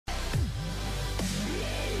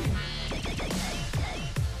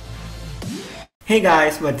Hey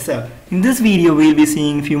guys, what's up? In this video we'll be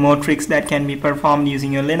seeing a few more tricks that can be performed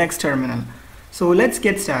using your Linux terminal. So let's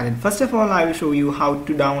get started. First of all, I will show you how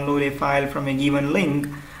to download a file from a given link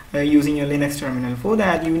using your Linux terminal. For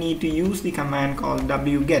that you need to use the command called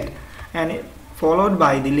wget and followed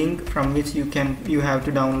by the link from which you have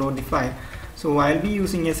to download the file. So I'll be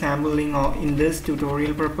using a sample link in this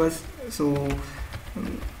tutorial purpose. So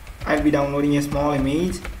I'll be downloading a small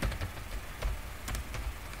image.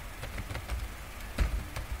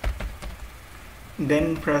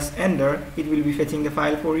 Then press enter. It will be fetching the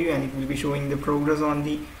file for you and it will be showing the progress on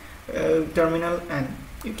the terminal, and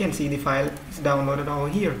you can see the file is downloaded over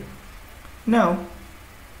here. Now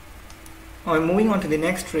I'm moving on to the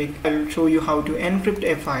next trick. I'll show you how to encrypt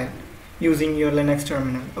a file using your Linux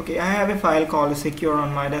terminal. Okay, I have a file called secure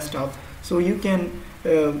on my desktop, so you can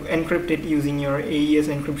encrypt it using your AES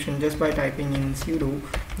encryption just by typing in sudo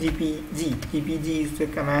gpg. Gpg is the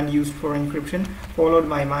command used for encryption, followed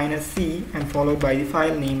by -c and followed by the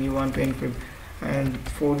file name you want to encrypt, and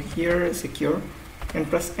for here secure, and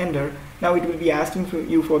press enter. Now it will be asking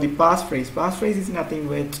you for the passphrase. Passphrase is nothing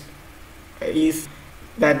but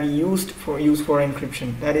that we use for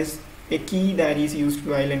encryption. That is a key that is used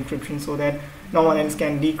while encryption so that no one else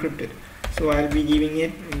can decrypt it. So I'll be giving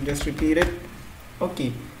it and just repeat it.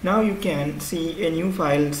 Okay, now you can see a new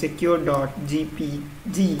file secure.jpg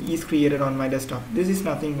is created on my desktop. This is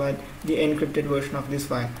nothing but the encrypted version of this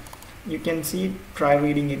file. You can see, try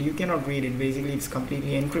reading it. You cannot read it. Basically it's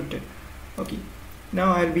completely encrypted. Okay,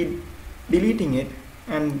 now I'll be deleting it,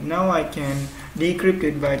 and now I can decrypt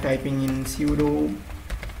it by typing in sudo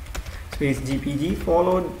space gpg,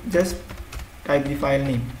 followed just type the file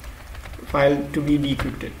name, file to be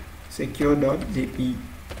decrypted,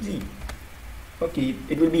 secure.jpg. Okay,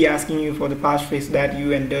 it will be asking you for the passphrase that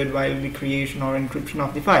you entered while the creation or encryption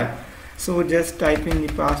of the file. So just type in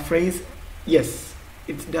the passphrase. Yes,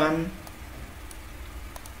 it's done.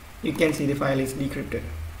 You can see the file is decrypted.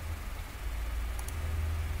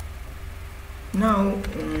 Now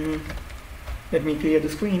let me clear the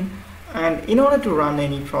screen. And in order to run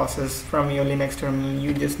any process from your Linux terminal,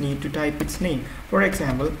 you just need to type its name. For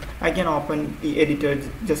example, I can open the editor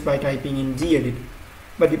just by typing in gedit.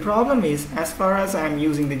 But the problem is, as far as I am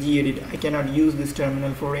using the gedit, I cannot use this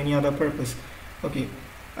terminal for any other purpose. Okay,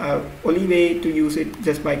 only way to use it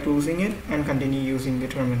just by closing it and continue using the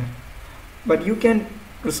terminal. But you can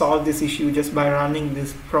resolve this issue just by running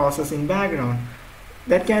this process in background.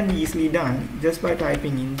 That can be easily done just by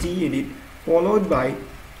typing in gedit followed by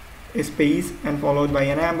a space and followed by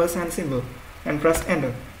an ampersand symbol and press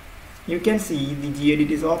enter. You can see the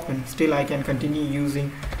gedit is open. Still I can continue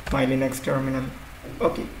using my Linux terminal.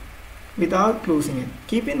 Okay, without closing it.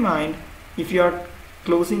 Keep in mind, if you are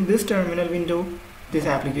closing this terminal window, this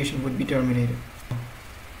application would be terminated.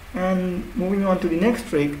 And moving on to the next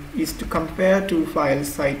trick is to compare two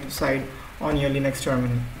files side to side on your Linux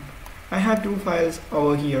terminal. I have two files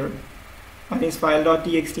over here. One is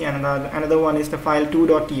file.txt and another one is the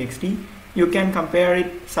file2.txt. You can compare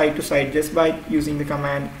it side to side just by using the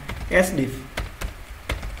command sdiff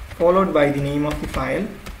followed by the name of the file,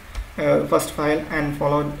 first file, and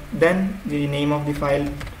followed then the name of the file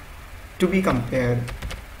to be compared,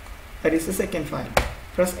 that is the second file.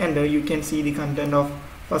 Press enter. You can see the content of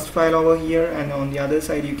first file over here, and on the other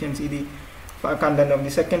side you can see the content of the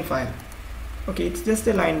second file. Okay, it's just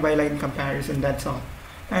a line by line comparison, that's all.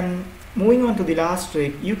 And moving on to the last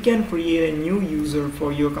trick, you can create a new user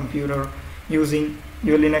for your computer using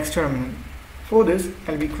your Linux terminal. For this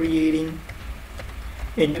I'll be creating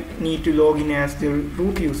need to log in as the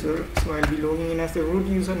root user. So I'll be logging in as the root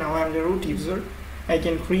user. Now I'm the root user. I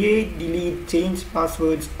can create, delete, change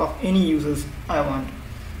passwords of any users I want.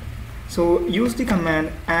 So use the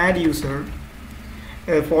command adduser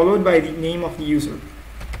followed by the name of the user,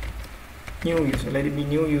 new user. Let it be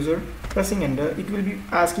new user. Pressing enter, it will be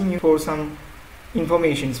asking you for some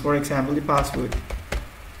informations, for example the password.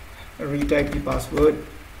 Retype the password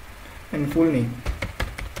and full name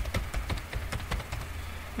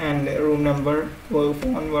and room number, work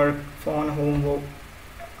phone,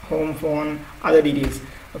 home phone, other details.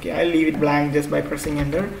 Okay, I'll leave it blank just by pressing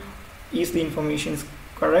enter. Is the information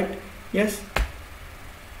correct? Yes.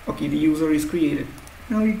 Okay, the user is created.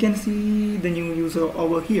 Now you can see the new user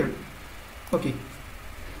over here. Okay.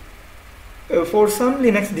 For some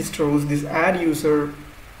Linux distros, this adduser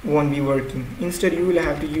won't be working. Instead you will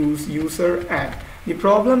have to use useradd. The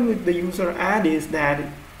problem with the useradd is that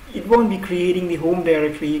it won't be creating the home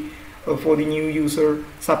directory for the new user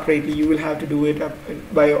separately. You will have to do it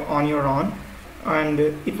on your own, and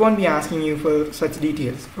it won't be asking you for such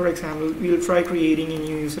details. For example, we'll try creating a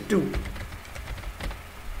new user too.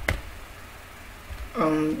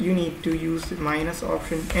 you need to use minus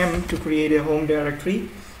option M to create a home directory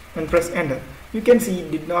and press enter. You can see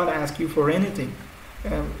it did not ask you for anything.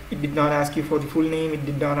 It did not ask you for the full name, it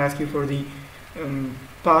did not ask you for the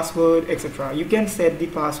password, etc. You can set the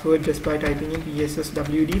password just by typing in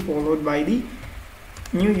passwd followed by the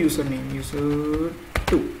new username,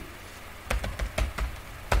 user2.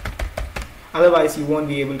 Otherwise you won't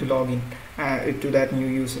be able to log in to that new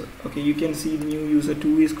user. Okay, you can see the new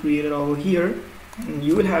user2 is created over here, and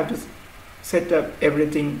you will have to set up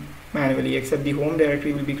everything manually, except the home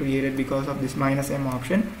directory will be created because of this -m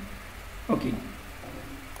option. Okay,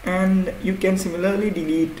 and you can similarly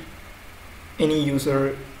delete any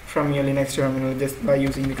user from your Linux terminal just by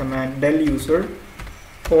using the command del user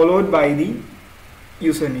followed by the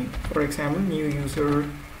username. For example, new user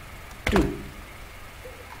 2.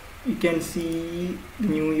 You can see the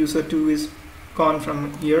new user 2 is gone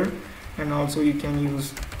from here, and also you can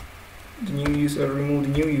use the new user, remove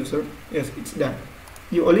the new user. Yes, it's done.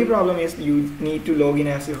 The only problem is you need to log in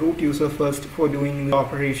as a root user first for doing the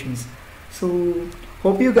operations. So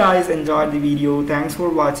hope you guys enjoyed the video. Thanks for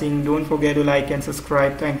watching. Don't forget to like and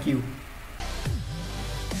subscribe. Thank you.